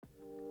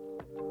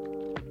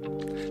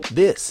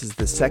This is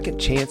the Second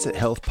Chance at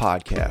Health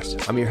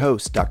podcast. I'm your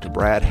host, Dr.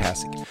 Brad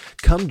Hassig.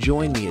 Come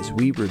join me as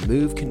we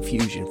remove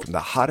confusion from the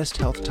hottest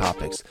health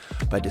topics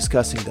by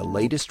discussing the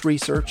latest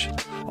research,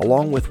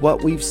 along with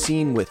what we've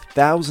seen with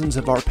thousands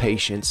of our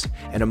patients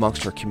and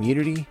amongst our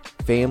community,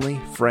 family,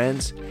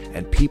 friends,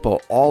 and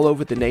people all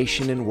over the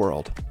nation and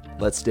world.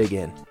 Let's dig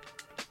in.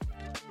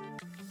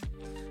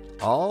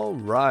 All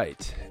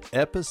right,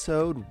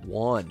 episode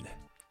 1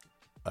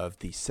 of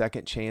the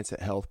Second Chance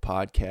at Health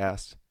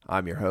podcast.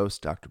 I'm your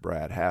host, Dr.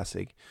 Brad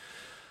Hassig.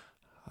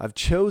 I've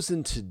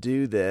chosen to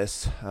do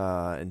this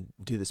and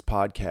do this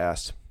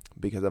podcast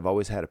because I've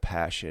always had a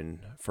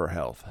passion for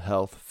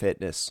health,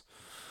 fitness.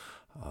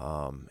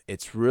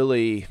 It's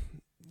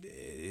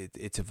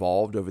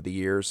evolved over the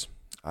years.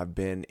 I've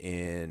been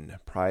in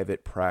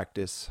private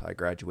practice. I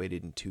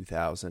graduated in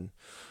 2000.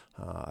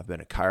 I've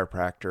been a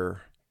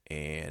chiropractor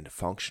and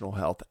functional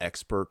health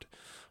expert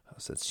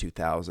since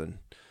 2000.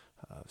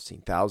 I've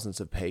seen thousands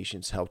of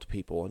patients, helped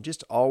people, and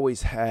just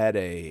always had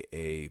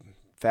a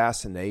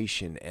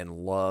fascination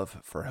and love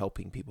for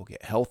helping people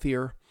get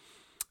healthier,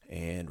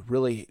 and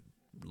really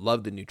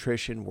love the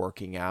nutrition,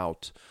 working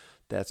out.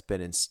 That's been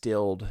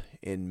instilled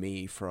in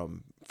me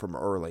from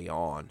early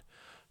on.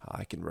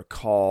 I can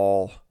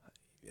recall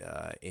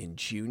in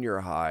junior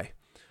high,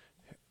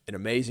 an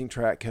amazing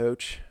track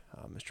coach,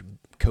 Mr.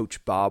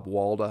 Coach Bob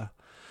Walda.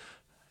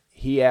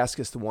 He asked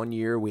us the one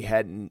year we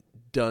hadn't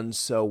done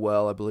so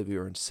well. I believe we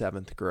were in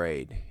 7th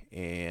grade,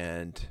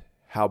 and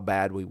how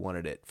bad we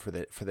wanted it for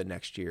the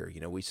next year.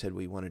 We said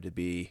we wanted to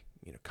be,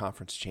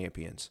 conference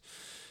champions,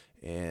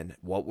 and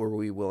what were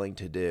we willing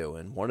to do?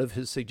 And one of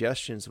his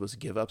suggestions was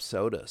give up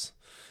sodas,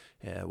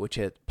 which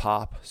had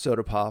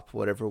soda pop,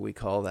 whatever we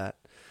call that.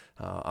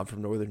 I'm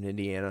from Northern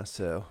Indiana,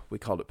 so we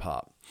called it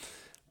pop.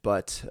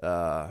 But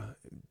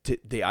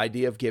the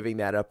idea of giving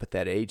that up at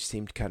that age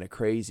seemed kind of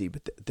crazy.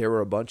 But there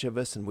were a bunch of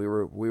us, and we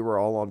were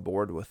all on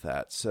board with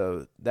that.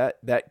 So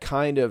that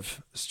kind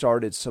of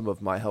started some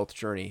of my health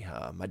journey.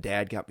 My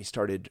dad got me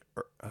started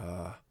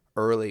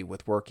early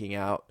with working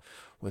out,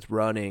 with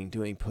running,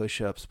 doing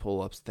push-ups,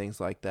 pull-ups, things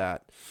like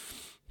that.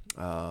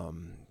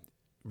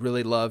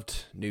 Really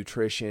loved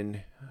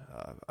nutrition.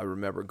 I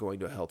remember going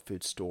to a health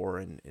food store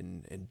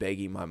and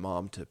begging my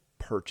mom to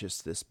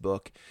purchase this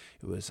book.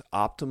 It was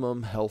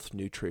Optimum Health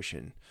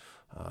Nutrition,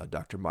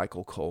 Dr.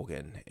 Michael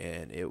Colgan,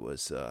 and it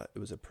was a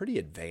pretty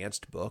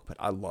advanced book, but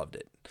I loved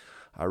it.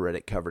 I read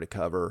it cover to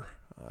cover,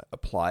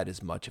 applied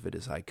as much of it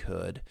as I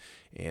could,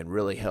 and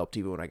really helped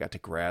even when I got to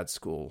grad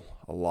school.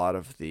 A lot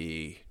of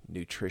the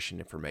nutrition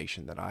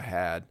information that I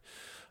had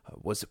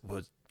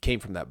came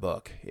from that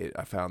book.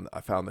 I found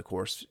the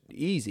course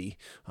easy,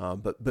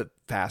 but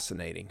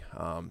fascinating.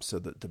 So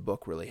the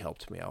book really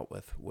helped me out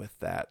with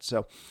that.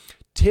 So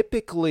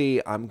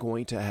typically, I'm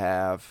going to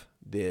have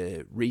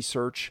the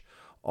research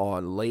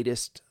on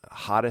latest,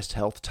 hottest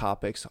health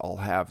topics. I'll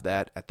have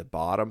that at the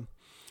bottom.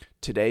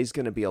 Today's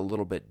going to be a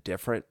little bit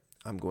different.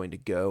 I'm going to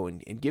go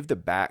and give the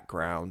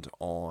background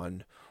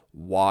on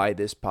why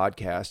this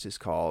podcast is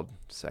called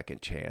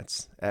Second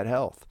Chance at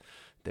Health.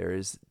 There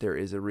is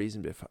a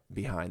reason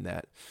behind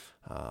that.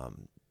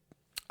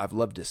 I've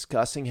loved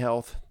discussing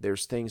health.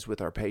 There's things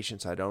with our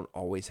patients I don't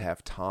always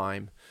have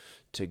time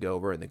to go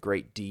over in the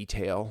great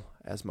detail.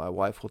 As my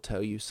wife will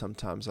tell you,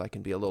 sometimes I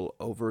can be a little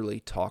overly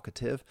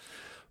talkative,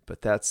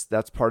 but that's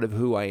part of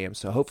who I am.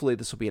 So hopefully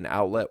this will be an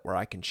outlet where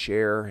I can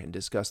share and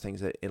discuss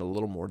things in a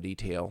little more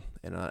detail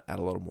and at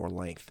a little more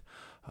length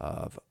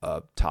of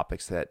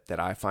topics that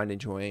I find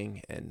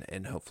enjoying,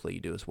 and hopefully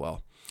you do as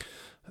well.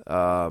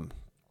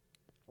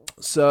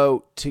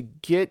 So to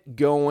get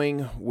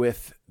going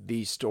with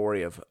the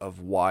story of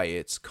why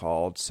it's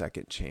called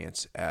Second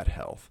Chance at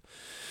Health,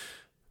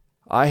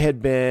 I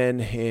had been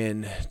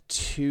in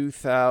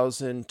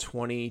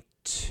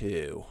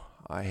 2022.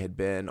 I had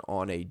been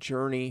on a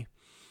journey,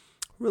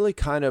 really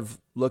kind of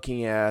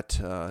looking at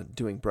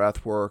doing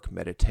breath work,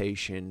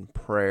 meditation,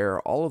 prayer.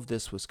 All of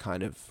this was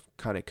kind of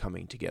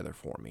coming together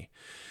for me.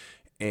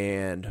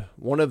 And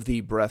one of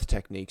the breath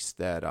techniques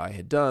that I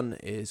had done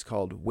is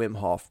called Wim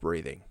Hof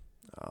breathing.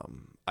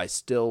 I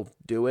still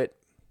do it.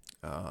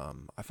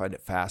 I find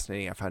it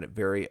fascinating. I find it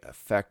very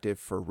effective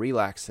for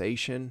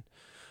relaxation,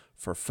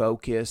 for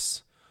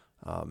focus,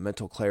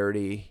 mental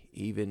clarity,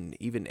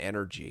 even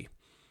energy.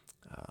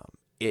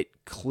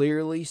 It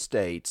clearly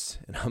states,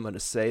 and I'm going to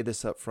say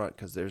this up front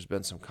because there's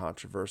been some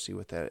controversy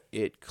with that.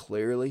 It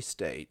clearly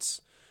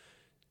states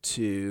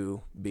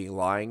to be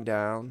lying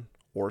down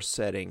or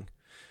sitting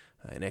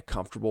in a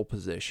comfortable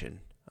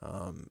position,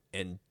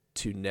 and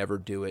to never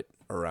do it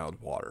around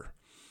water.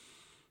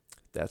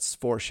 That's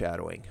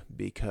foreshadowing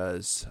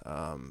because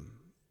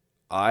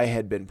I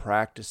had been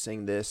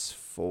practicing this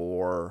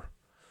for,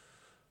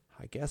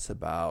 I guess,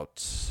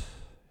 about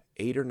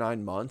 8 or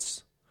 9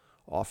 months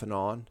off and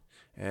on,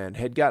 and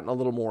had gotten a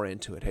little more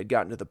into it, had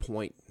gotten to the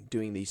point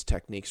doing these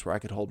techniques where I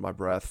could hold my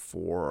breath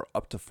for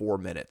up to 4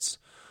 minutes,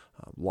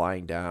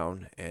 lying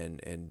down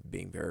and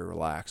being very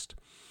relaxed.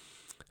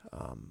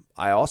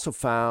 I also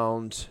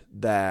found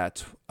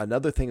that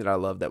another thing that I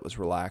love that was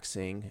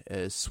relaxing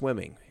is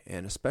swimming,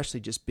 and especially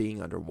just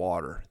being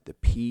underwater. The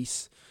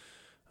peace,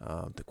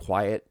 the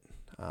quiet,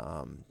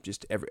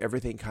 just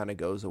everything kind of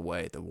goes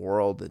away. The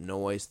world, the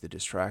noise, the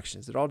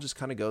distractions, it all just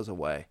kind of goes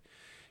away.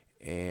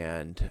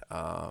 And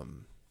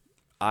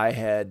I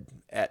had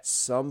at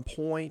some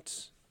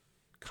point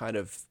kind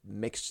of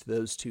mixed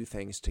those two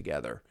things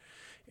together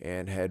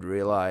and had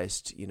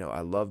realized,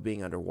 I love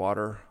being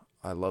underwater.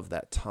 I love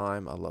that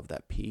time. I love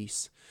that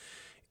peace.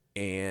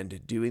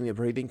 And doing the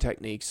breathing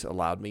techniques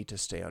allowed me to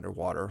stay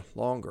underwater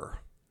longer.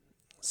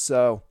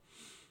 So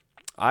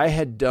I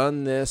had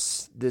done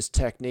this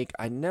technique.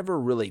 I never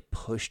really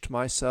pushed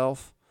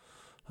myself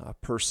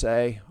per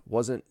se.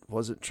 Wasn't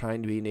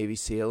trying to be a Navy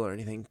SEAL or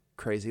anything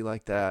crazy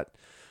like that.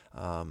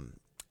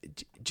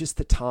 Just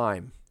the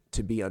time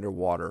to be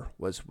underwater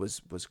was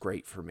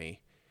great for me.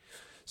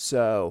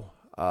 So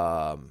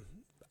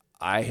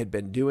I had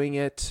been doing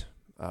it.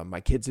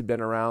 My kids had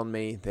been around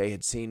me. They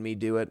had seen me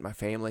do it. My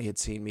family had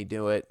seen me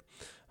do it.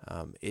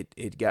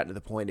 It gotten to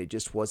the point it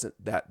just wasn't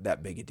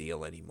that big a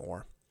deal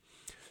anymore.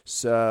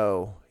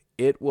 So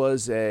it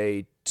was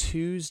a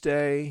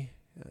Tuesday,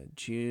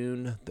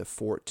 June the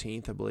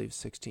 14th, I believe,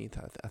 16th.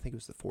 I think it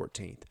was the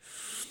 14th.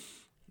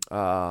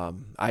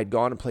 I had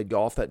gone and played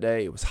golf that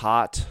day. It was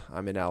hot.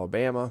 I'm in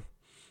Alabama.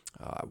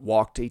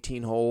 Walked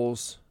 18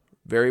 holes,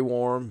 very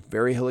warm,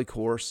 very hilly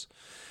course.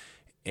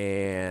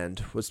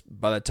 And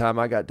by the time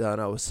I got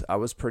done, I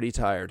was pretty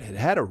tired.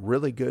 Had a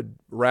really good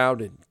round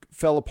and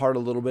fell apart a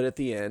little bit at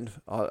the end.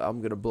 I'm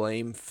going to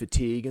blame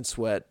fatigue and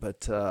sweat,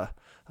 but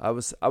I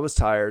was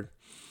tired.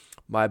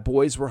 My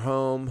boys were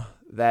home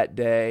that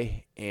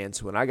day, and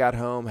so when I got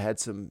home, had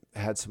some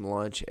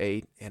lunch,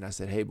 ate, and I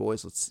said, "Hey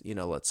boys,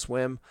 let's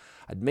swim."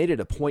 I'd made it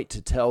a point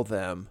to tell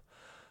them,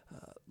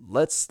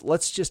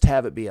 let's just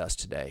have it be us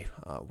today.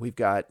 We've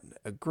got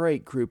a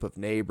great group of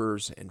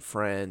neighbors and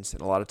friends,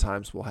 and a lot of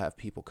times we'll have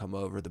people come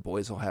over. The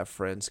boys will have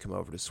friends come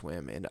over to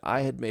swim, and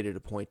I had made it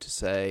a point to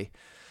say,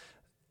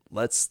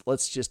 let's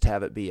just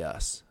have it be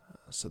us.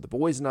 So the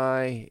boys and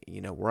I,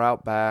 we're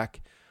out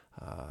back,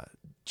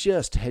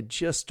 had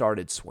just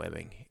started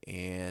swimming,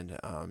 and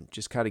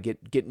just kind of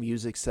get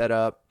music set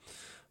up,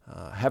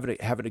 having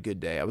a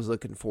good day. I was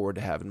looking forward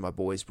to having my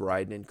boys,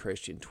 Bryden and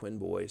Christian, twin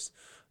boys,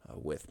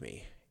 with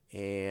me.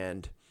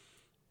 And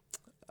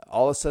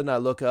all of a sudden I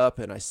look up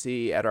and I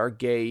see at our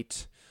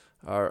gate,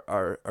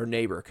 our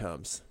neighbor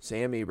comes,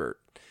 Sam Ebert.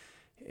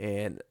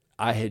 And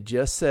I had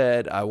just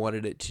said I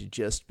wanted it to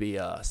just be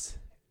us.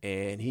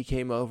 And he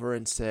came over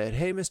and said,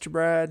 "Hey, Mr.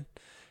 Brad."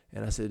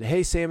 And I said,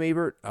 "Hey, Sam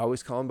Ebert." I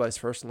always call him by his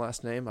first and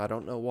last name. I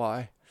don't know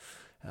why.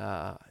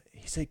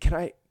 He said,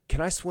 can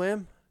I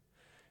swim?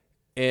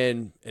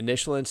 And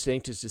initial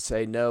instinct is to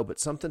say no, but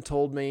something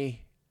told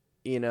me,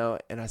 and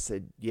I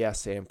said, "Yeah,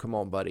 Sam, come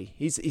on, buddy."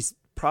 He's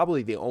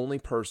probably the only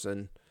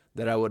person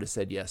that I would have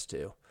said yes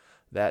to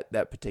that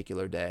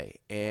particular day.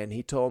 And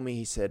he told me,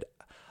 he said,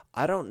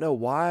 "I don't know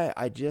why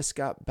I just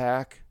got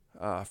back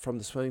from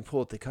the swimming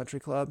pool at the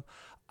country club.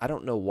 I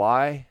don't know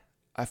why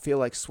I feel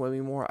like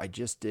swimming more. I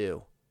just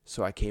do.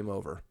 So I came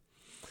over."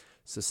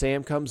 So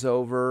Sam comes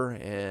over,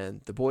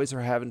 and the boys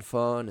are having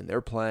fun, and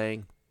they're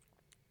playing.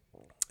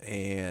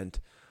 And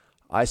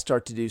I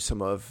start to do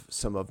some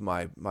of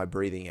my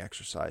breathing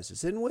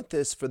exercises. And with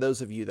this, for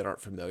those of you that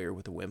aren't familiar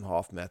with the Wim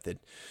Hof method,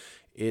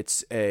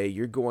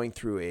 you're going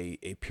through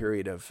a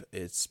period of,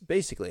 it's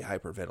basically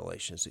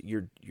hyperventilation. So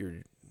you're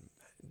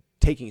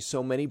taking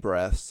so many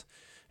breaths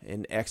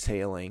and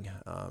exhaling,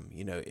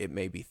 it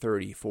may be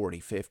 30, 40,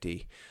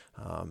 50.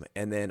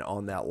 And then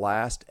on that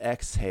last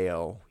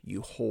exhale,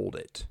 you hold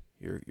it.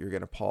 You're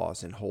going to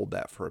pause and hold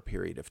that for a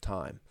period of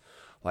time.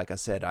 Like I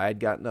said, I had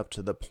gotten up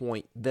to the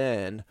point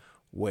then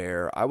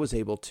where I was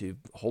able to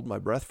hold my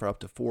breath for up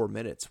to 4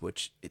 minutes,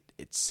 which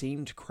it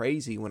seemed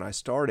crazy when I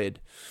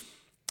started,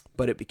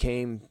 but it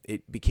became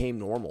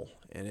normal,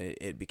 and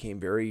it became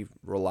very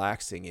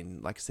relaxing.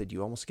 And like I said,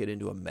 you almost get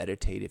into a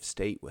meditative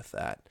state with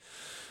that.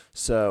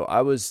 So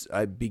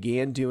I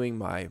began doing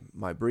my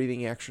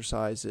breathing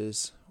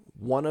exercises.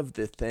 One of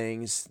the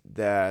things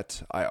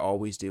that I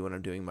always do when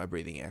I'm doing my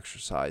breathing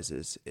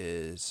exercises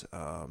is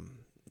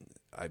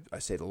I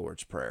say the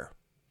Lord's Prayer.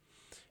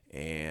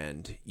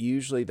 And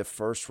usually the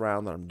first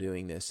round that I'm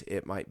doing this,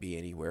 it might be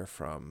anywhere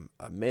from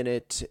a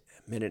minute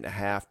and a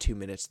half, 2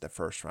 minutes the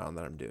first round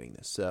that I'm doing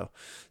this. So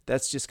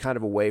that's just kind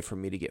of a way for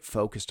me to get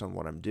focused on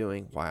what I'm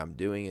doing, why I'm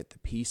doing it, the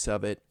piece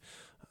of it.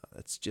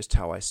 That's just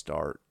how I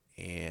start.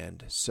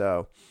 And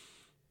so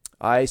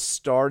I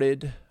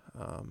started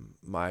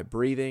my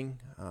breathing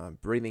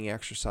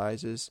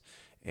exercises,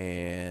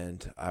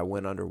 and I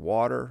went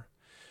underwater,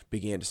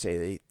 began to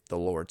say the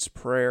Lord's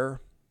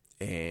Prayer,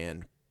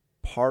 and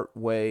part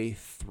way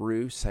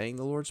through saying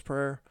the Lord's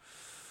Prayer,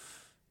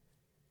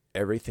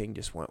 everything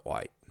just went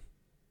white.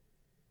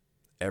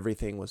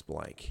 Everything was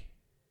blank.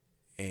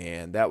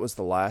 And that was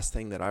the last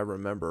thing that I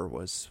remember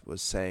was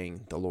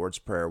saying the Lord's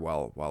Prayer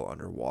while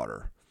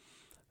underwater.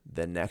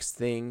 The next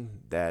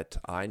thing that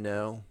I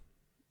know,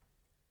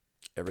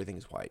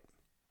 everything's white.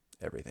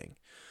 everything.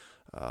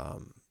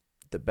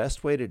 The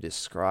best way to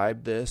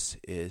describe this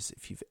is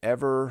if you've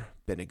ever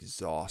been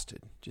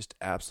exhausted, just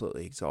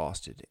absolutely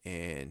exhausted,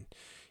 and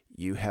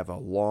you have a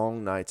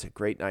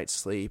great night's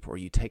sleep, or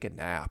you take a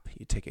nap.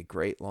 You take a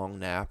great long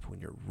nap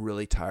when you're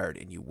really tired,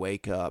 and you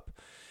wake up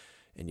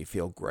and you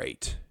feel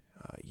great.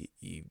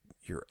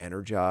 You're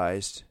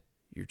energized.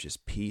 You're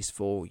just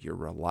peaceful. You're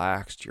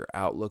relaxed. Your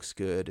outlook's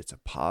good. It's a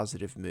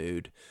positive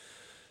mood.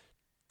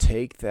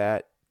 Take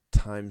that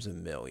times a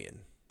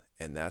million.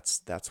 And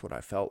that's what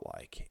I felt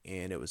like.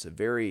 And it was a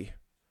very,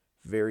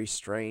 very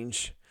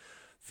strange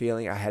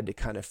feeling. I had to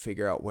kind of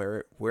figure out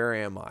where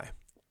am I?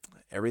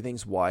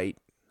 Everything's white.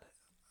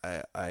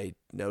 I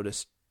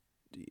noticed,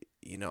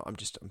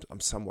 I'm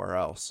somewhere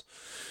else.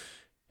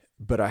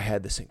 But I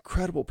had this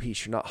incredible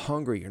peace. You're not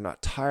hungry. You're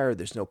not tired.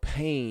 There's no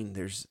pain.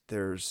 It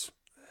was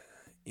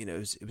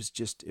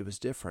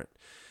different.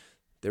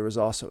 There was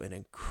also an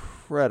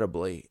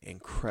incredibly,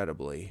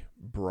 incredibly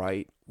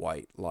bright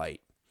white light.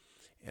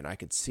 And I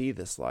could see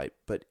this light,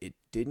 but it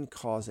didn't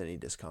cause any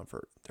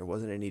discomfort. There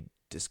wasn't any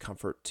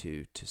discomfort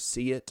to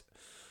see it,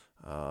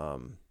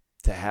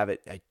 to have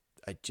it.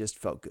 I just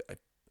felt good.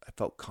 I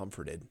felt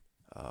comforted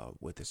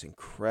with this,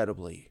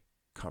 incredibly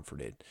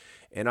comforted.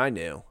 And I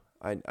knew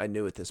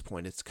at this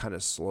point it's kind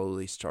of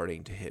slowly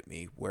starting to hit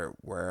me where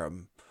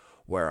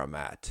I'm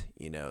at.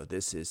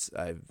 This is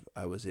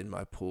I was in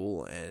my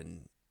pool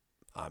and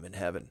I'm in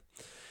heaven.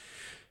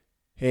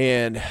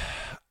 And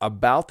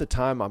about the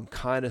time I'm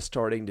kind of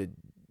starting to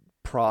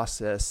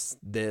process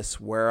this,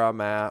 where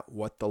I'm at,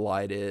 what the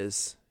light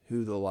is,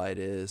 who the light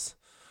is,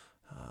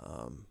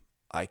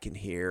 I can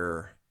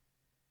hear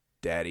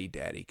Daddy,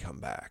 Daddy, come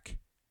back.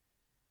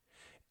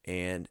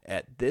 And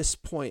at this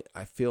point,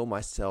 I feel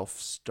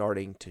myself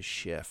starting to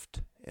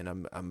shift, and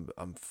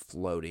I'm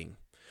floating.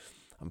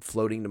 I'm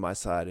floating to my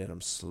side, and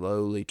I'm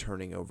slowly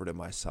turning over to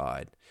my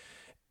side.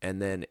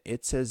 And then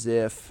it's as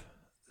if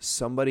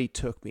somebody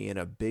took me in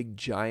a big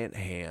giant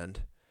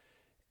hand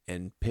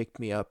and picked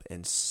me up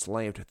and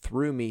slammed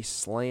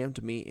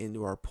me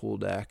into our pool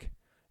deck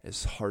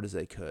as hard as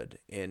they could.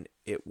 And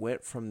it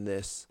went from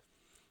this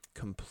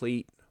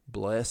complete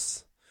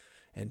bliss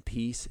and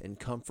peace and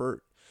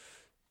comfort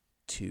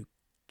to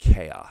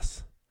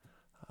chaos.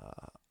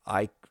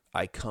 I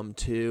come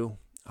to,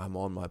 I'm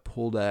on my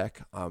pool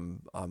deck,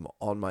 I'm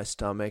on my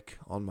stomach,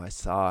 on my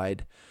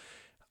side,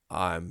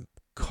 I'm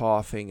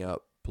coughing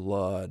up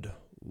blood,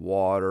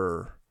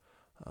 water,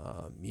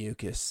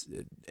 mucus,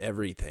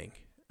 everything.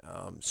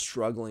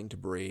 Struggling to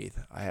breathe.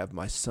 I have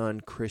my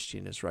son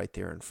Christian is right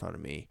there in front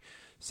of me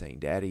saying,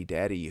 Daddy,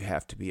 Daddy, you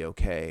have to be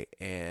okay.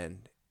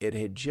 And it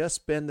had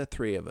just been the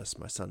three of us,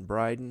 my son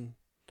Bryden,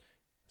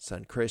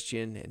 son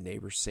Christian, and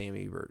neighbor Sam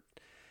Ebert.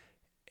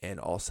 And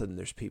all of a sudden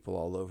there's people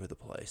all over the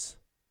place.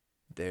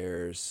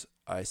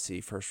 I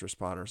see first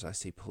responders, I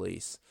see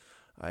police,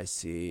 I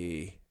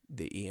see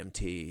the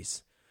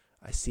EMTs,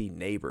 I see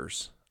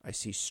neighbors, I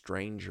see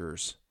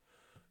strangers,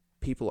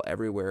 people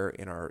everywhere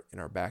in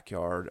our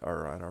backyard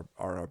or on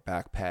our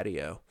back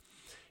patio.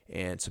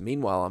 And so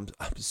meanwhile, I'm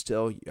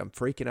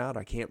freaking out.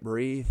 I can't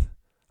breathe.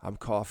 I'm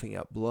coughing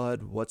up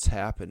blood. What's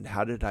happened?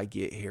 How did I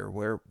get here?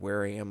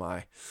 Where am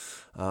I?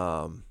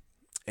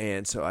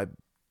 And so I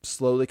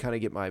slowly kind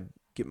of get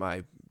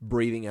my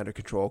breathing under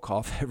control,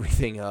 cough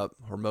everything up,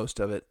 or most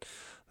of it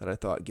that I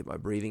thought, get my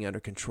breathing under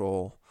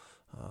control.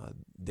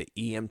 The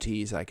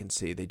EMTs, I can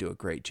see they do a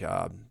great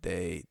job.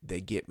 They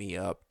get me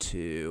up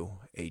to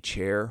a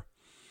chair,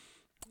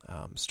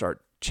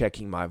 start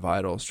checking my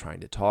vitals, trying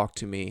to talk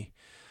to me.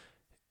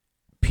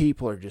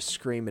 People are just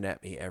screaming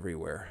at me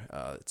everywhere.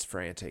 It's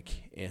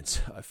frantic. And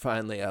so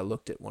I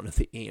looked at one of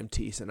the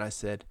EMTs and I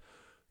said,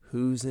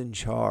 "Who's in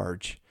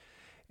charge?"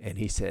 And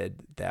he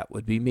said, "That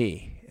would be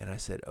me." And I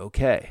said,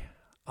 "Okay,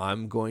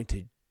 I'm going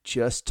to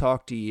just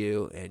talk to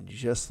you and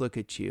just look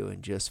at you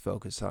and just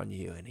focus on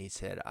you." And he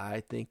said,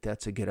 "I think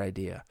that's a good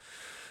idea."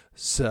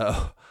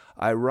 So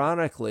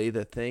ironically,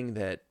 the thing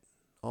that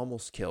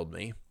almost killed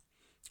me,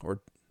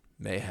 or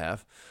may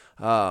have,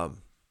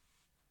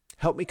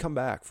 helped me come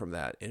back from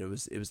that. And it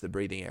was the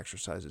breathing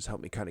exercises,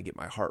 helped me kind of get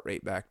my heart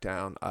rate back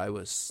down. I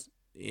was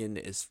in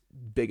as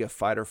big a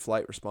fight or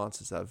flight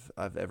response as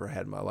I've ever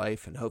had in my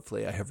life, and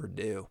hopefully I ever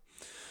do.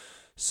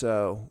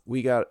 So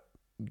we got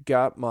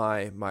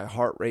my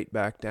heart rate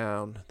back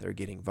down. They're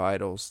getting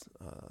vitals.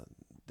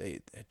 They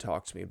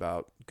talked to me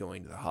about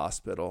going to the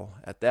hospital.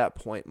 At that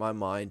point, my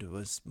mind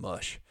was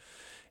mush,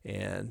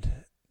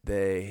 and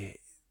they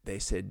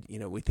said,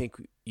 "We think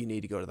you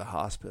need to go to the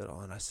hospital."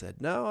 And I said,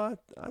 "No,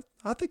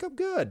 I think I'm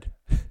good."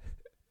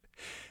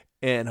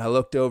 And I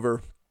looked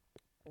over.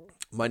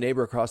 My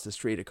neighbor across the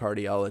street, a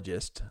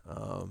cardiologist,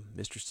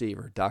 Mr.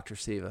 Seaver, Dr.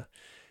 Siva,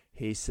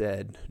 he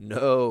said,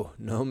 No,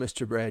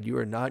 Mr. Brad, you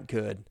are not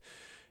good.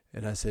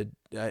 And I said,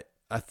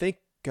 I think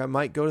I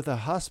might go to the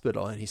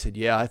hospital. And he said,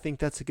 "Yeah, I think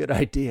that's a good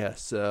idea."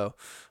 So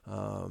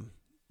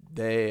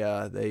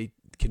they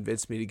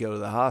convinced me to go to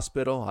the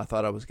hospital. I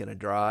thought I was going to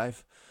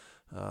drive.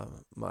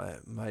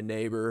 My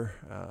neighbor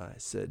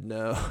said,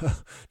 no,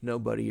 no,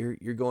 buddy,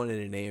 you're going in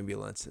an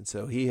ambulance. And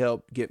so he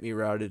helped get me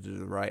routed to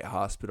the right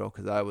hospital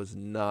because I was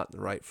not in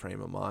the right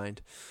frame of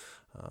mind.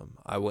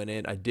 I went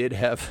in. I did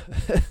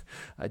have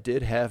I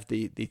did have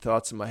the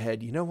thoughts in my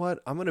head. You know what?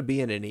 I'm going to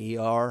be in an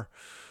ER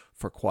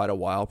for quite a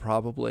while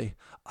probably.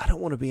 I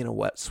don't want to be in a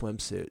wet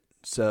swimsuit.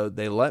 So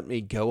they let me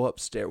go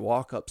upstairs,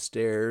 walk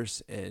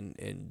upstairs,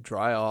 and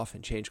dry off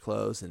and change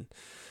clothes. And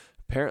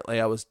apparently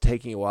I was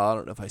taking a while. I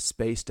don't know if I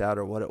spaced out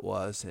or what it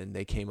was. And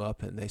they came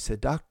up and they said,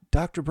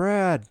 Dr.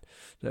 Brad,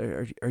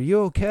 are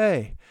you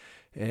okay?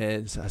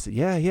 And so I said,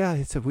 yeah.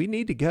 He said, we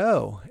need to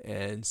go.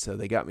 And so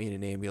they got me in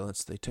an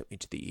ambulance. They took me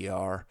to the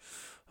ER,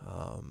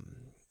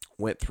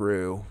 went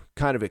through,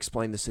 kind of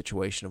explained the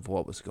situation of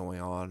what was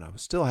going on. I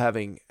was still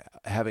having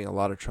a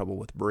lot of trouble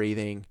with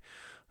breathing.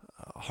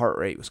 Heart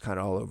rate was kind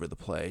of all over the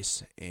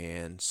place.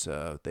 And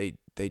so they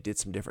did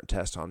some different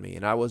tests on me.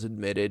 And I was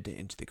admitted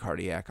into the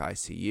cardiac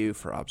ICU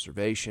for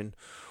observation.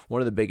 One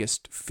of the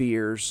biggest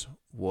fears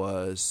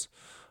was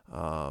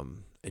a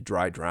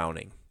dry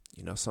drowning.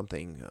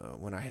 Something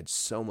when I had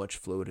so much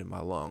fluid in my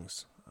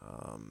lungs,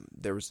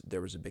 there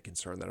was a big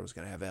concern that I was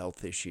going to have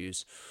health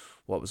issues,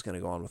 what was going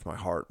to go on with my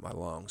heart, my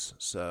lungs.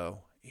 So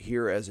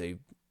here as a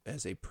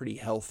pretty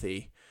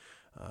healthy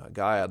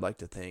guy, I'd like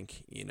to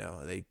think,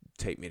 they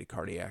take me to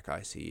cardiac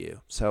ICU.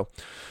 So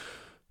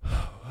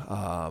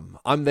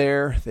I'm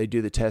there. They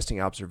do the testing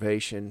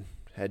observation,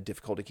 had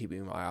difficulty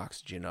keeping my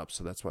oxygen up.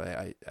 So that's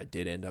why I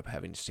did end up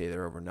having to stay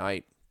there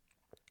overnight.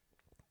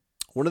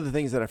 One of the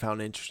things that I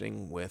found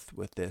interesting with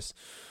this,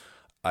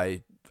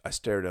 I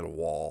stared at a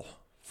wall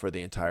for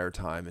the entire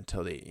time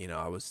until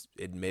I was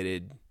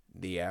admitted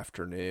the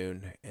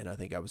afternoon, and I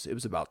think it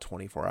was about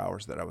 24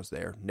 hours that I was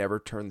there. Never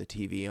turned the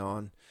TV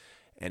on,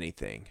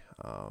 anything.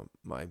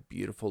 My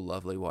beautiful,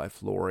 lovely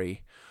wife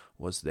Lori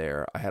was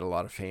there. I had a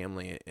lot of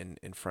family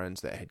and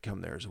friends that had come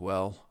there as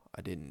well.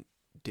 I didn't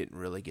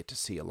really get to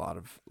see a lot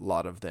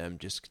of them.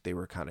 Just they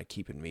were kind of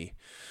keeping me,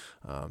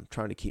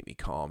 trying to keep me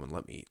calm and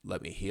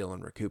let me heal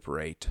and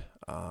recuperate.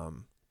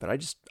 But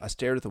I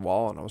stared at the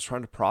wall and I was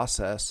trying to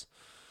process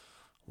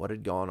what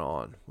had gone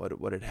on,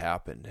 what had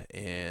happened,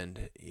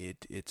 and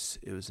it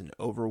was an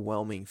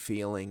overwhelming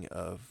feeling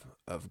of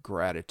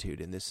gratitude.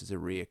 And this is a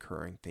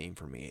reoccurring theme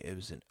for me. It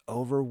was an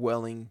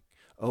overwhelming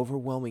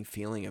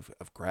feeling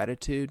of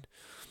gratitude,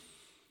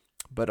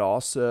 but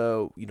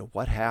also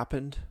what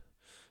happened.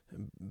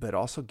 But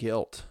also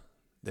guilt.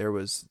 There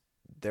was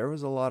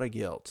a lot of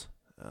guilt.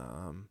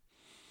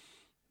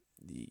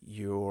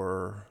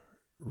 You're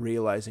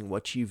realizing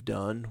what you've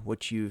done,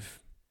 what you've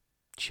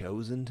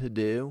chosen to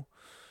do,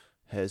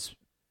 has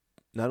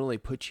not only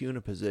put you in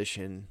a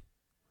position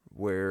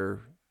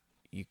where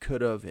you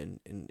could have and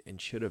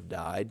should have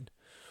died,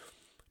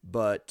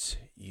 but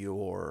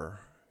your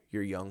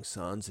young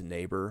sons and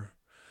neighbor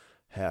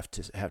have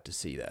to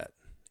see that.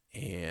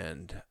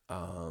 And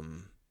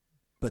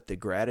but the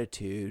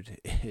gratitude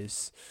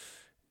is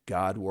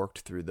God worked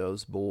through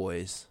those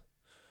boys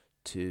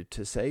to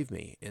save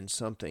me in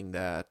something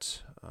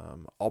that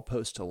I'll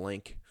post a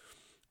link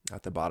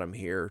at the bottom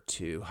here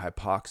to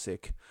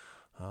hypoxic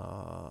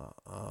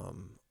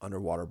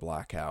underwater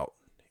blackout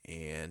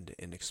and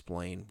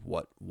explain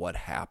what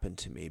happened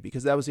to me,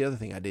 because that was the other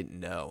thing I didn't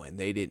know and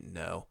they didn't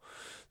know.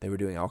 They were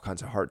doing all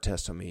kinds of heart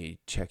tests on me,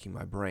 checking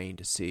my brain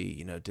to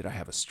see, did I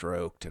have a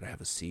stroke? Did I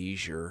have a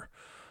seizure?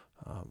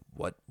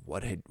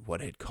 What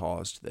had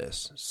caused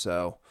this?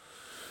 So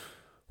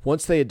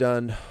once they had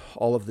done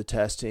all of the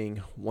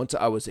testing, once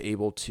I was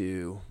able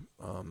to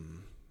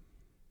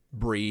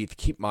breathe,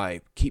 keep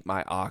my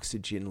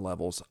oxygen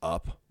levels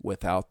up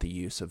without the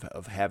use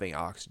of having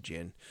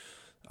oxygen,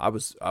 I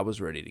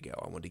was ready to go.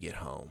 I wanted to get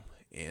home,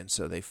 and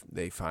so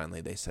they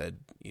finally said,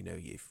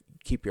 you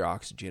keep your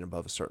oxygen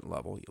above a certain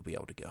level, you'll be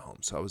able to go home.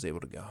 So I was able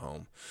to go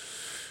home,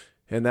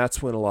 and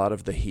that's when a lot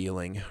of the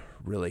healing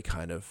really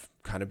kind of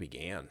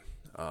began.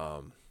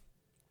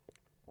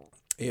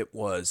 It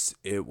was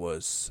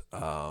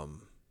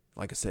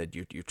like I said,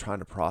 you're trying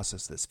to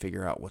process this,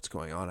 figure out what's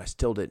going on. I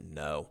still didn't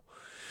know.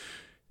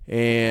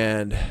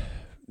 And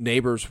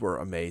neighbors were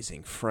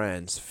amazing,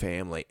 friends,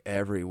 family,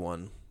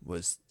 everyone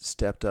was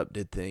stepped up,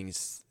 did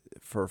things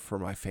for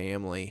my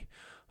family,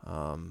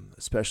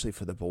 especially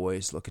for the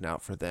boys, looking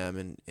out for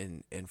them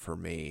and for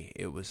me.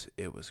 It was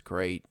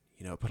great.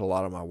 Put a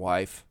lot on my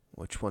wife,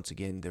 which once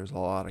again, there's a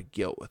lot of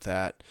guilt with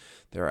that.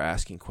 They're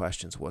asking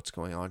questions, what's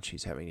going on?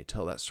 She's having to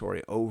tell that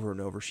story over and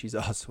over. She's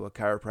also a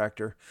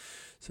chiropractor,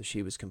 so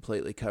she was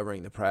completely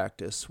covering the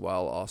practice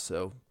while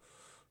also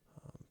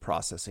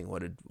processing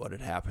what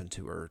had happened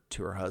to her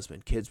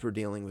husband. Kids were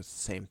dealing with the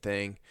same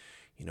thing,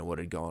 what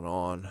had gone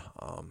on.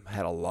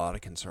 Had a lot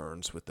of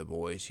concerns with the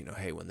boys.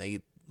 Hey, when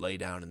they lay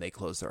down and they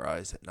close their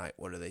eyes at night,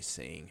 what are they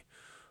seeing?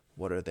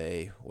 What are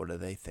they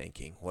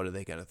thinking? What are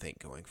they going to think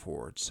going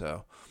forward?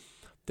 So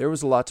there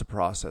was a lot to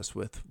process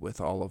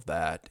with all of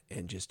that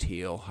and just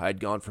heal. I had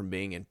gone from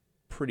being in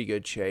pretty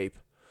good shape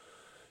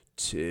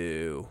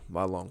to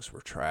my lungs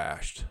were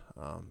trashed.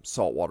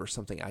 Salt water,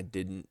 something I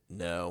didn't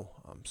know.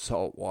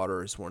 Salt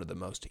water is one of the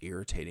most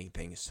irritating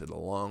things to the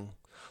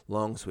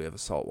lungs. We have a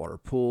saltwater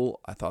pool.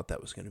 I thought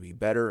that was going to be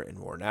better and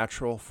more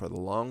natural for the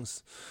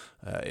lungs.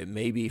 It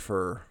may be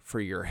for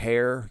your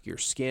hair, your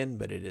skin,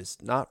 but it is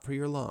not for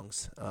your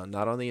lungs,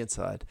 not on the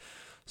inside.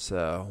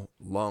 So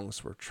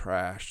lungs were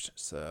trashed.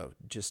 So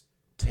just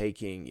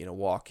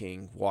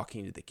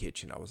walking to the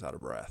kitchen, I was out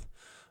of breath.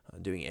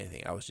 Doing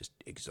anything, I was just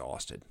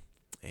exhausted.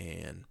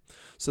 And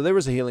so there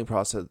was a healing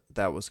process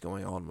that was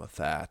going on with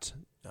that.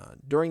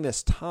 During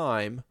this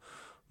time,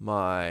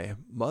 my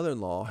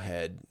mother-in-law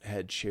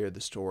had shared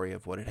the story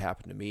of what had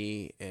happened to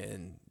me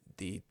and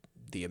the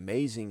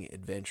amazing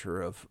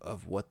adventure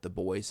of what the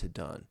boys had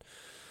done.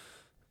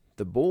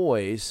 The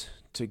boys,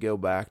 to go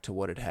back to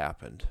what had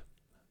happened,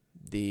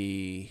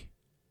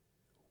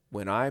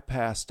 when I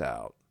passed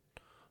out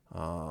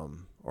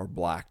or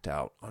blacked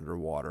out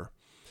underwater,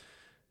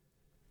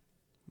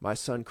 my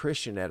son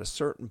Christian, at a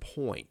certain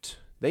point,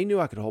 they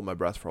knew I could hold my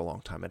breath for a long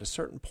time. At a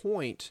certain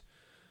point,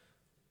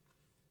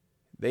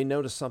 they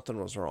noticed something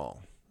was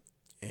wrong.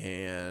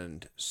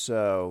 And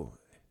so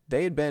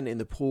they had been in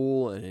the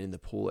pool and in the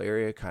pool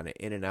area, kind of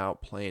in and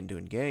out, playing,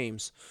 doing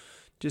games.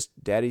 Just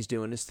daddy's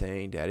doing his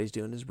thing, daddy's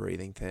doing his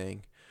breathing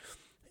thing.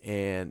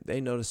 And they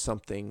noticed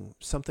something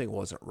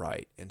wasn't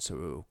right. And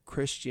so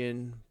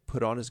Christian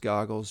put on his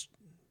goggles,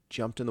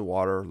 jumped in the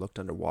water, looked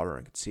underwater,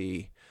 and could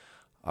see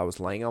I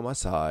was laying on my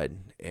side,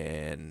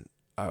 and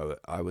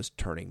I was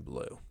turning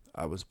blue.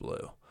 I was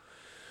blue.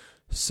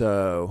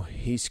 So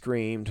he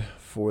screamed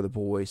for the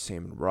boys,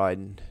 Sam and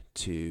Bryden,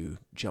 to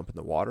jump in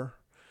the water.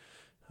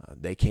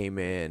 They came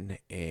in,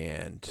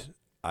 and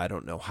I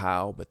don't know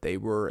how, but they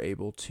were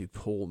able to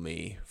pull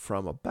me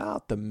from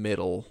about the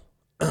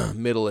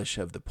middle-ish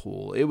of the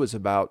pool. It was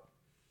about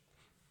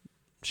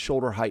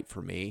shoulder height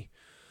for me,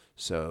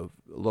 so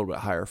a little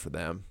bit higher for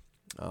them.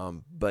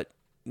 But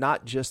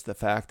not just the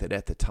fact that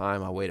at the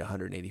time I weighed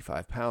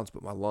 185 pounds,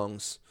 but my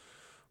lungs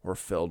were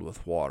filled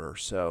with water.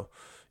 So,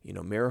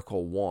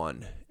 miracle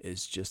one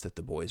is just that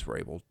the boys were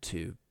able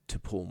to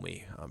pull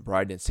me.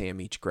 Bryden and Sam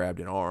each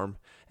grabbed an arm,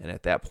 and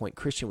at that point,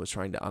 Christian was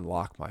trying to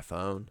unlock my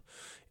phone.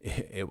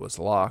 It was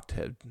locked.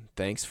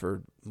 Thanks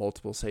for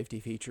multiple safety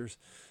features,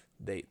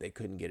 they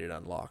couldn't get it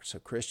unlocked. So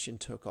Christian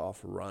took off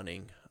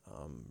running,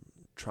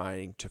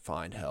 trying to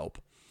find help.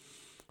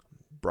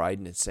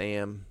 Bryden and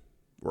Sam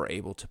were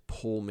able to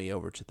pull me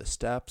over to the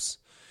steps,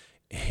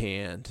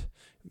 and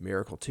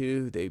miracle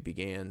two, they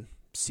began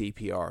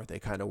CPR. They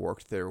kind of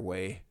worked their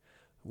way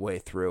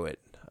through it.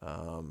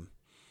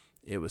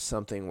 It was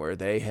something where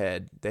they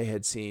had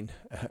seen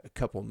a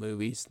couple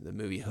movies, the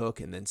movie Hook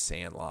and then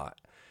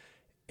Sandlot,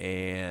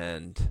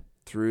 and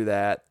through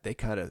that they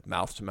kind of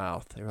mouth to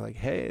mouth. They were like,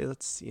 "Hey,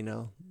 let's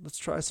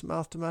try some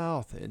mouth to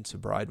mouth." And so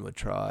Bryden would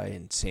try,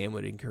 and Sam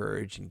would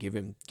encourage and give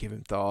him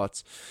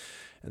thoughts.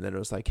 And then it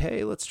was like,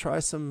 "Hey, let's try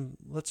some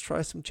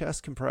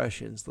chest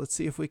compressions. Let's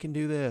see if we can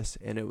do this."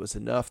 And it was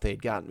enough. They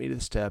had gotten me to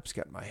the steps,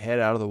 got my head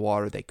out of the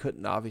water. They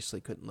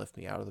obviously couldn't lift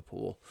me out of the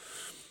pool,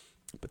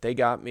 but they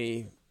got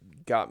me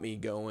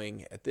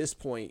going. At this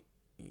point,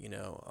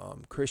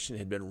 Christian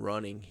had been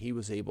running. He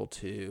was able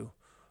to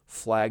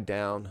flag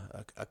down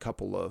a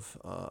couple of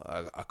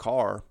a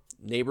car.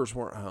 Neighbors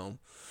weren't home.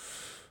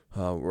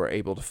 Were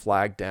able to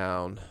flag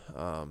down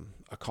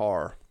a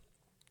car.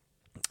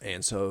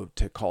 And so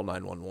to call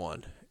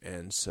 911.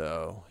 And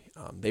so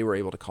they were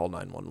able to call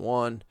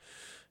 911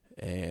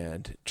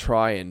 and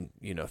try and,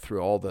 through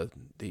all the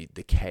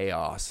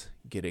chaos,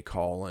 get a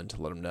call in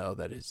to let him know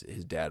that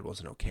his dad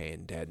wasn't okay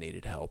and dad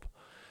needed help.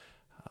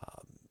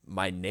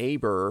 My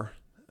neighbor,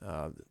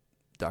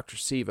 Dr.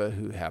 Siva,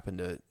 who happened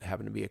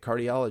to be a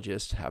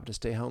cardiologist, happened to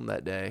stay home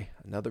that day,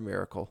 another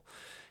miracle.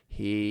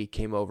 He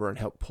came over and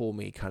helped pull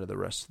me kind of the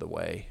rest of the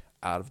way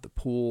out of the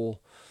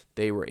pool.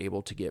 They were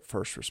able to get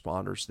first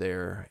responders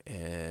there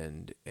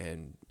and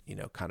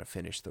kind of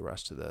finish the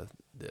rest of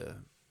the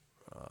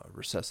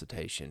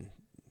resuscitation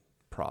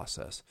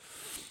process.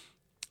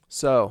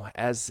 So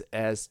as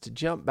to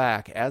jump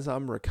back, as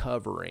I'm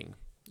recovering,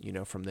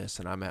 from this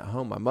and I'm at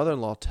home, my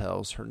mother-in-law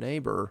tells her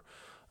neighbor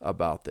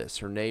about this.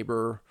 Her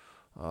neighbor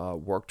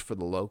worked for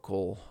the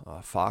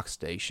local Fox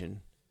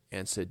station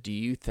and said, "Do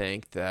you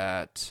think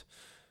that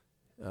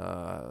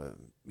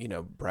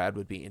Brad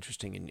would be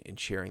interested in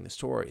sharing the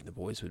story? The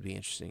boys would be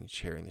interested in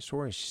sharing the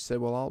story." She said,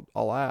 "Well,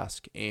 I'll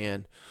ask."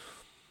 And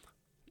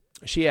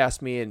she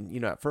asked me,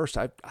 and at first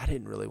I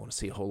didn't really want to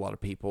see a whole lot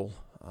of people.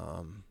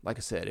 Like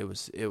I said, it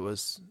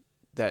was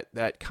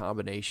that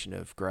combination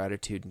of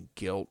gratitude and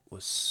guilt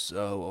was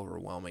so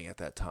overwhelming at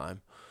that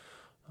time.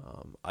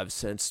 I've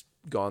since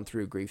gone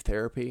through grief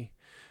therapy,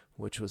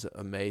 which was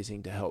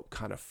amazing to help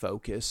kind of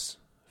focus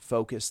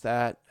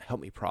that,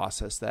 help me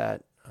process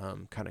that.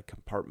 Kind of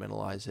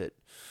compartmentalize it.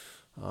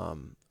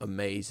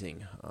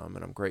 Amazing.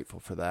 And I'm grateful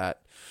for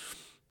that.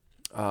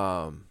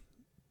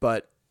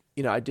 But,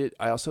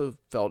 I also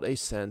felt a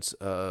sense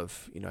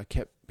of, I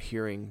kept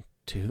hearing,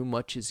 "To whom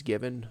much is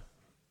given,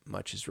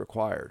 much is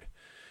required."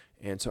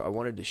 And so I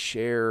wanted to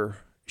share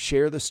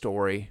share the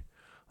story,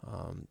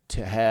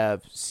 to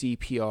have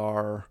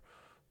CPR,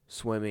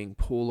 swimming,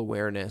 pool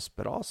awareness,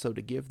 but also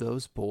to give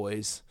those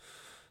boys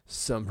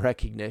some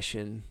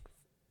recognition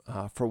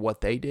for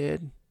what they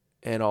did,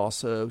 and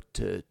also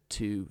to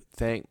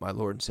thank my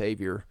Lord and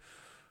Savior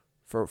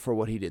for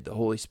what he did, the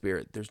Holy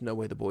Spirit. There's no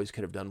way the boys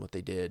could have done what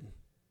they did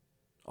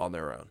on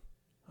their own.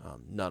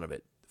 None of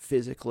it.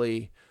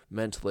 Physically,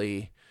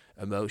 mentally,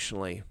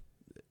 emotionally,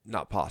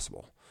 not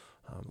possible.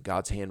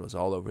 God's hand was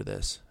all over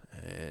this,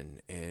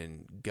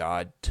 and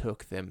God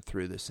took them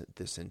through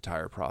this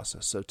entire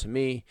process. So to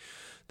me,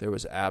 there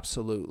was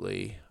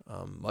absolutely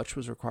much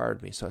was required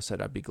of me. So I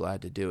said I'd be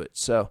glad to do it.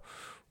 So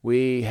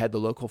we had the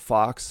local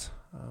Fox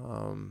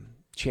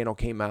channel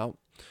came out,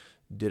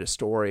 did a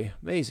story,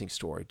 amazing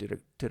story,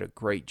 did a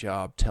great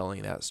job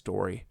telling that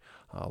story.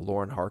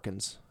 Lauren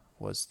Harkins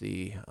was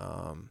the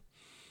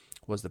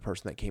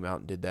person that came out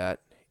and did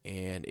that,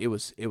 and it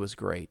was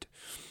great.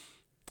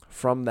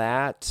 From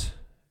that,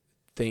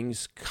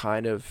 things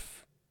kind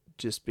of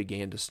just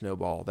began to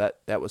snowball.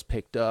 That was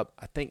picked up.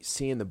 I think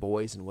seeing the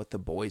boys and what the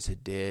boys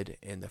had did,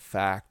 and the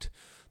fact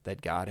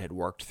that God had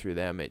worked through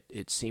them,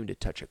 it seemed to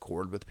touch a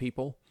chord with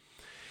people.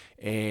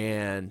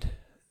 And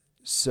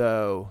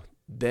so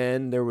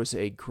then there was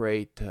a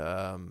great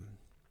article.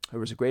 It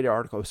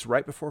was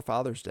right before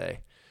Father's Day,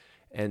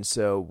 and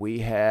so we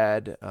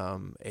had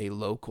a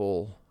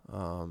local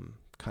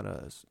kind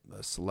of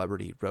a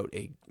celebrity wrote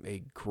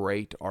a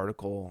great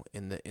article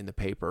in the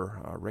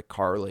paper. Rick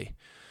Carley,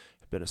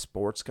 had been a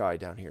sports guy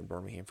down here in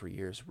Birmingham for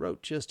years,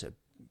 wrote just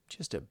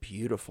a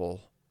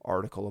beautiful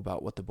article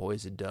about what the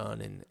boys had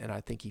done, and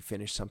I think he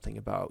finished something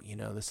about,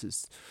 this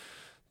is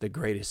the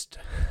greatest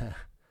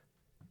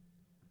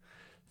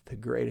the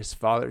greatest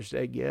Father's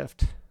Day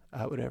gift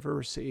I would ever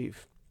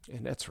receive.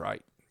 And that's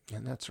right.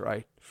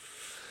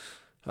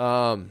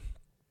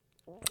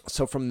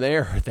 So from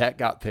there, that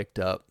got picked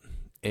up,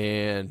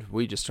 and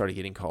we just started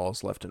getting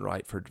calls left and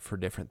right for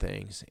different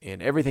things,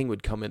 and everything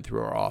would come in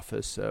through our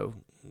office. So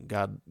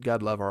God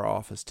love our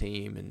office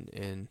team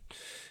and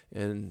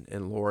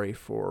Lori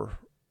for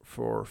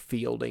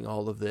fielding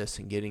all of this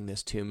and getting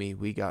this to me.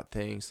 We got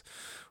things.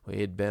 We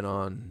had been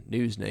on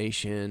News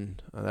Nation.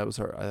 That was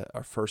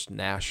our first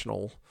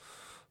national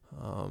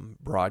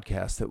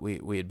broadcast that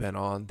we had been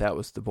on. That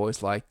was, the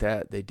boys liked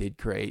that. They did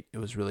great. It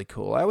was really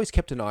cool. I always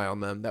kept an eye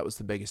on them. That was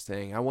the biggest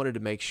thing. I wanted to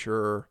make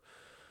sure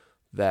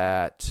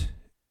that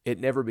it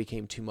never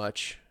became too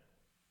much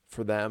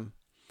for them.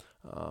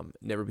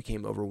 Never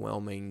became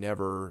overwhelming,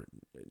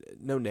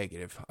 no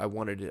negative. I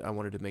wanted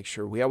to make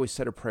sure. We always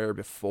said a prayer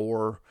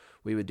before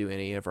we would do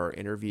any of our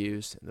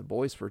interviews, and the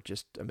boys were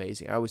just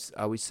amazing. I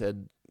always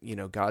said,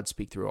 God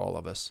speak through all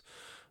of us.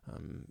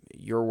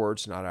 Your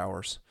words, not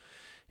ours.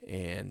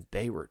 And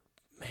they were,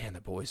 the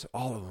boys,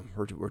 all of them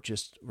were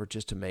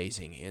just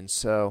amazing. And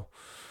so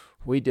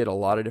we did a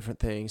lot of different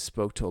things,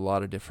 spoke to a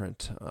lot of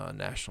different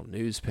national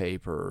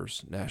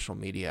newspapers, national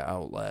media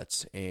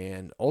outlets,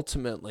 and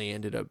ultimately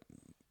ended up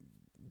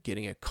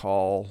getting a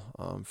call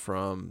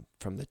from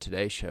the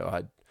Today Show.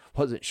 I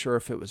wasn't sure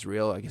if it was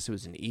real. I guess it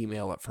was an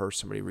email at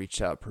first. Somebody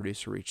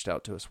producer reached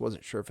out to us.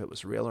 Wasn't sure if it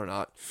was real or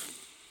not.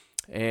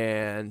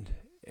 And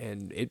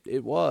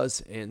it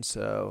was. And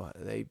so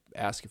they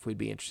asked if we'd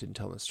be interested in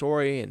telling the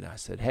story. And I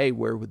said, hey,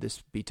 where would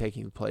this be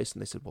taking place?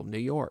 And they said, well, New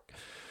York.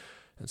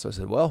 And so I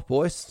said, well,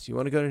 boys, do you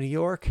want to go to New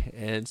York?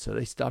 And so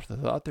they stopped the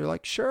thought. They're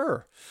like,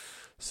 sure.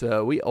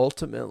 So we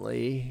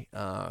ultimately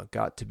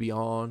got to be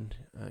on,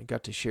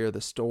 got to share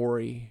the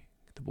story.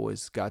 The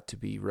boys got to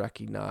be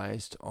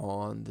recognized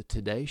on the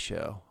Today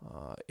Show.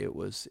 It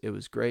was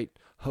great.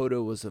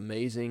 Hoda was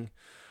amazing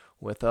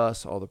with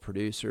us. All the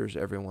producers,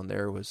 everyone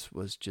there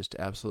was just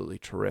absolutely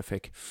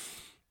terrific.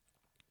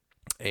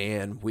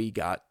 And we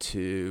got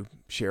to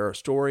share our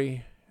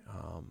story.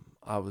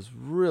 I was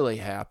really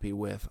happy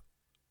with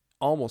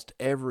almost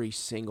every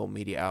single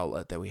media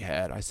outlet that we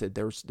had. I said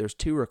there's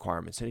two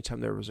requirements anytime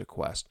there was a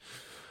request.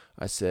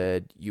 I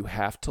said you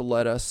have to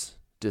let us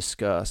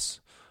discuss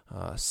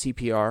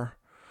CPR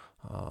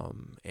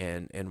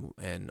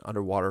and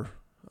underwater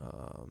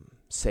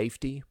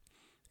safety,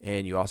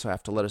 and you also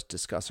have to let us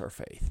discuss our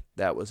faith.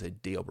 That was a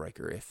deal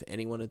breaker. If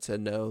anyone had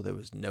said no, there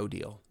was no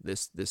deal.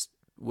 This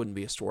wouldn't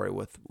be a story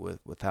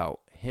without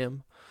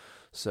him.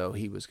 So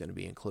he was going to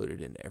be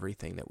included in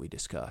everything that we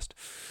discussed.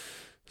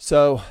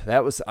 So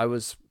I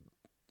was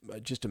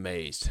just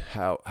amazed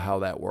how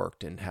that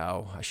worked, and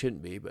how I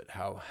shouldn't be, but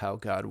how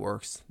God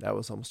works. That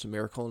was almost a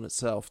miracle in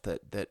itself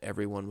that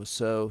everyone was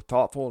so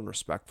thoughtful and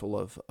respectful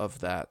of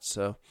that.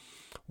 So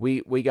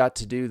we got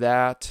to do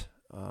that.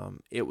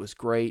 It was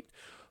great.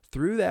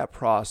 Through that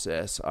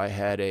process, I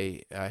had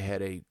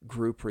a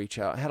group reach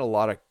out. I had a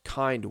lot of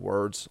kind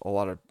words, a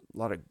lot of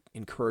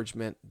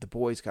encouragement. The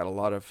boys got a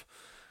lot of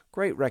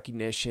great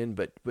recognition,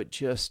 but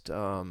just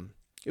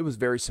it was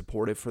very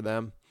supportive for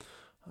them.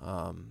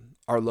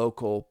 Our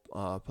local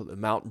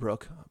Mountain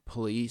Brook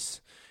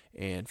police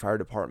and fire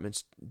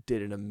departments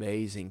did an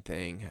amazing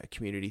thing, a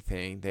community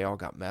thing. They all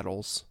got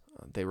medals.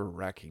 They were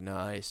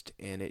recognized,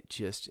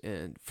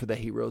 and for the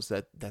heroes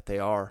that they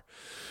are.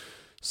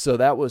 So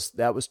that was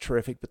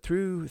terrific. But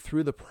through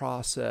the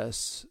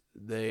process,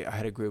 I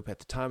had a group at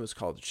the time. It was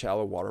called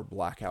Shallow Water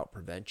Blackout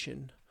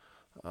Prevention,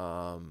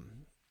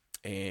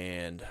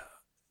 and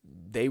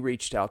they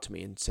reached out to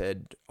me and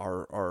said,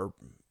 our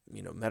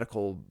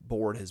medical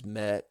board has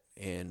met,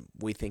 and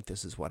we think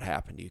this is what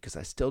happened to you, because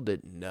I still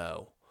didn't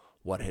know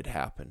what had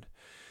happened.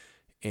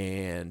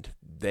 And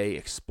they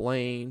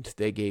explained,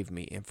 they gave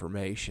me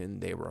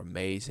information. They were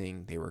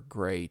amazing. They were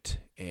great.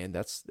 And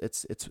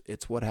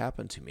it's what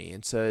happened to me.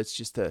 And so it's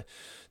just the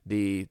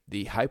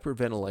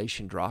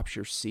hyperventilation drops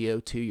your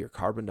CO2, your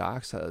carbon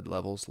dioxide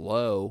levels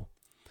low,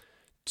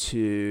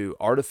 to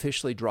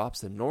artificially drops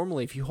them.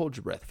 Normally, if you hold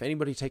your breath, if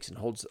anybody takes and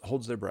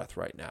holds their breath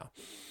right now,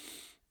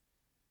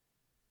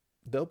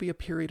 there'll be a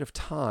period of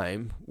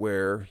time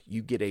where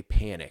you get a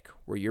panic,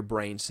 where your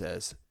brain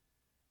says,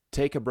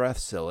 take a breath,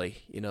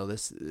 silly.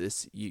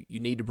 You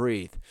need to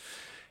breathe.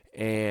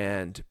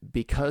 And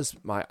because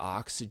my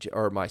oxygen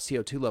or my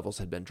CO2 levels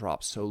had been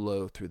dropped so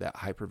low through that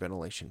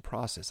hyperventilation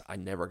process, I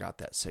never got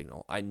that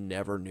signal. I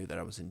never knew that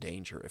I was in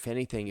danger. If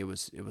anything, it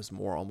was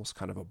more almost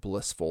kind of a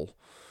blissful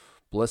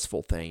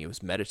thing. It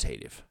was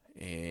meditative.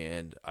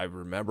 And I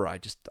remember I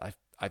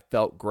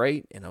felt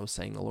great, and I was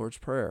saying the Lord's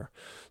Prayer.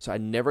 So I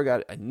never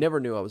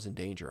knew I was in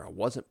danger. I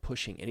wasn't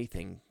pushing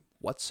anything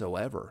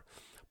whatsoever.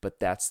 But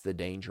that's the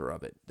danger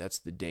of it. That's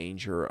the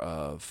danger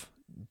of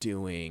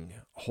doing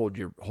hold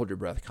your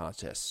breath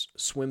contests.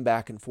 Swim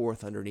back and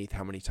forth underneath.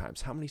 How many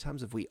times? How many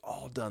times have we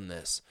all done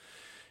this?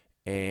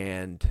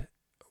 And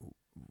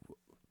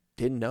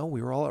didn't know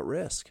we were all at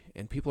risk,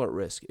 and people are at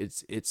risk.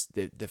 It's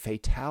the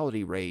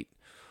fatality rate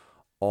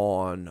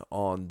on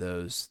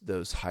those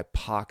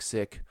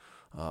hypoxic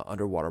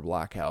underwater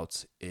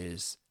blackouts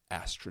is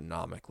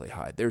astronomically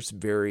high. There's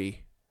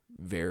very,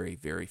 very,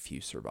 very few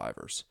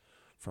survivors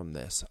from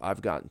this.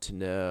 I've gotten to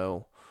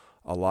know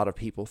a lot of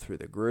people through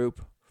the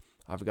group.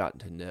 I've gotten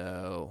to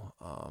know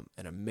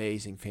an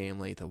amazing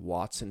family, the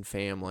Watson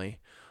family.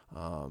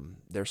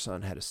 Their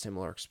son had a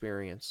similar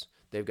experience.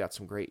 They've got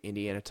some great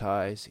Indiana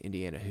ties,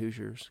 Indiana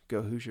Hoosiers,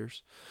 go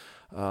Hoosiers,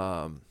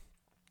 to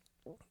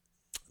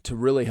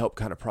really help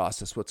kind of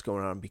process what's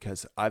going on,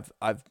 because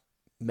I've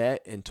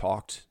met and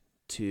talked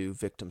to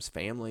victims'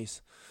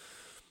 families,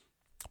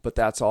 but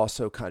that's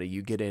also kind of,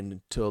 you get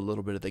into a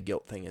little bit of the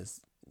guilt thing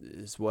as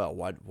well.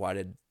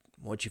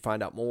 Once you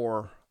find out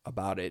more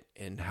about it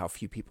and how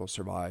few people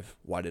survive,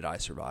 why did I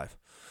survive?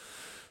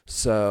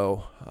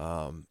 So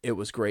it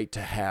was great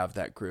to have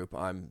that group.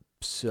 I'm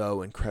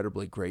so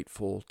incredibly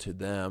grateful to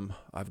them.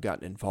 I've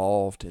gotten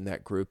involved in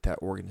that group, that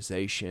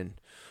organization,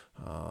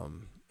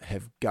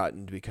 have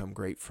gotten to become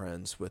great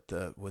friends with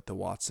the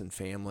Watson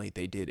family.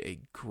 They did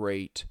a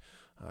great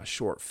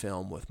short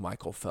film with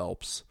Michael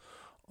Phelps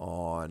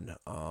on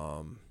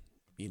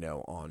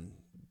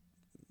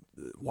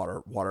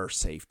water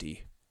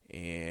safety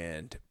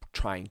and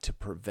trying to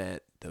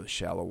prevent those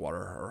shallow water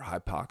or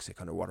hypoxic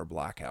underwater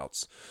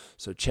blackouts.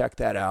 So check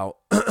that out.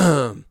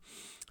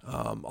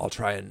 I'll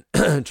try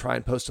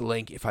and post a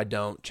link. If I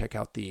don't, check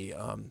out the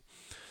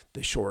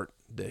short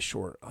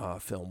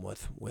film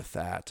with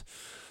that.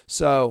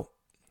 So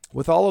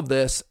with all of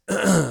this,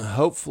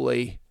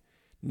 hopefully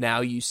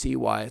now you see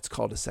why it's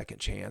called a second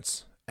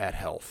chance at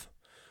health.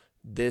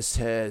 This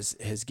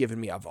has given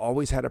me, I've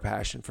always had a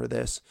passion for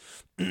this.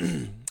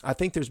 I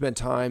think there's been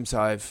times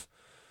I've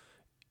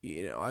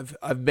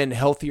been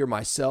healthier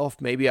myself.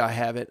 Maybe I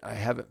haven't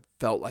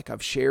felt like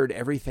I've shared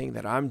everything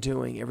that I'm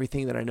doing,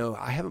 everything that I know.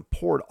 I haven't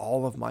poured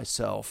all of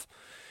myself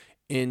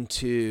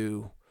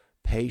into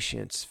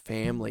patients,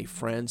 family,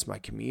 friends, my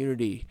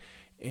community,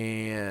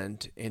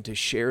 and to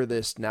share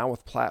this now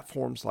with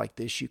platforms like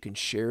this. You can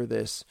share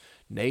this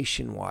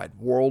nationwide,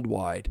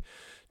 worldwide,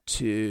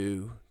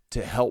 to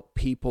help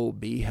people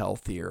be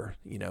healthier.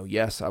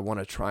 Yes, I want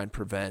to try and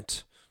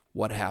prevent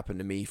what happened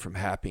to me from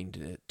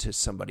happening to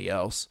somebody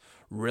else.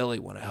 Really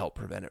want to help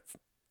prevent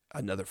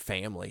another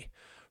family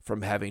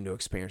from having to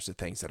experience the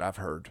things that I've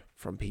heard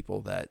from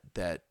people that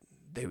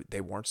they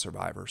weren't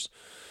survivors.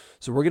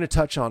 So we're going to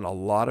touch on a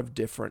lot of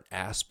different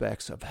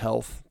aspects of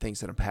health,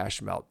 things that I'm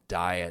passionate about: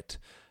 diet,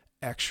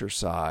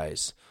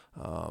 exercise,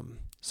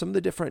 some of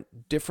the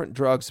different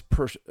drugs,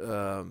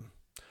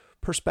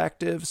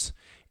 perspectives,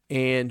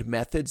 and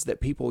methods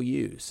that people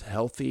use: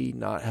 healthy,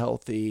 not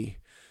healthy,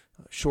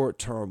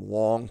 short-term,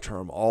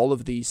 long-term, all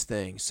of these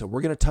things. So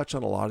we're going to touch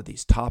on a lot of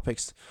these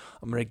topics.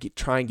 I'm going to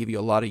try and give you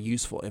a lot of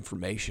useful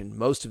information.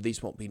 Most of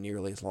these won't be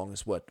nearly as long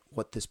as what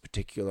this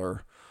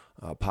particular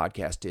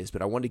podcast is,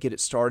 but I wanted to get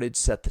it started,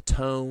 set the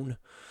tone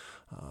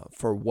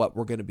for what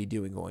we're going to be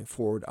doing going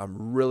forward.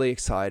 I'm really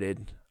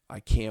excited. I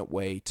can't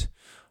wait.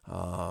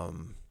 I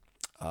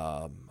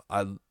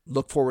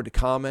look forward to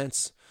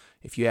comments.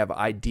 If you have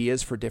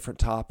ideas for different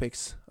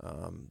topics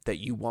that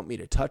you want me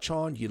to touch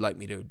on, you'd like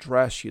me to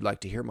address, you'd like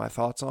to hear my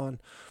thoughts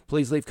on,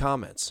 please leave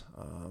comments.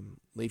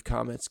 Leave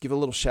comments. Give a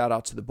little shout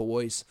out to the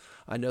boys.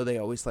 I know they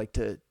always like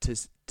to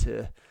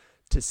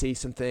see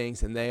some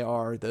things, and they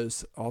are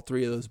all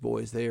three of those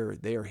boys. They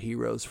are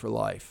heroes for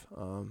life.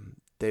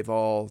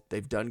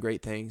 they've done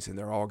great things, and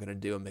they're all going to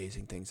do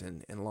amazing things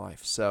in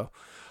life. So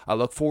I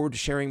look forward to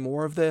sharing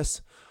more of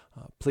this.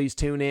 Please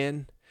tune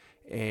in,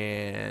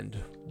 and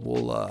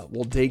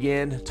we'll dig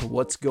in to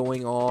what's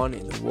going on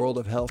in the world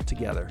of health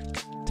together.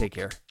 Take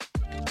care.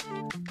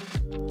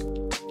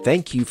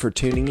 Thank you for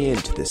tuning in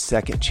to the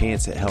Second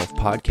Chance at Health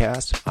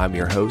podcast. I'm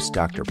your host,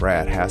 Dr.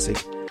 Brad Hassig.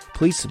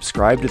 Please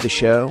subscribe to the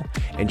show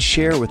and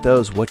share with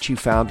those what you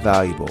found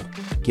valuable.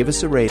 Give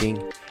us a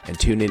rating and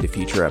tune into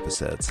future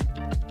episodes.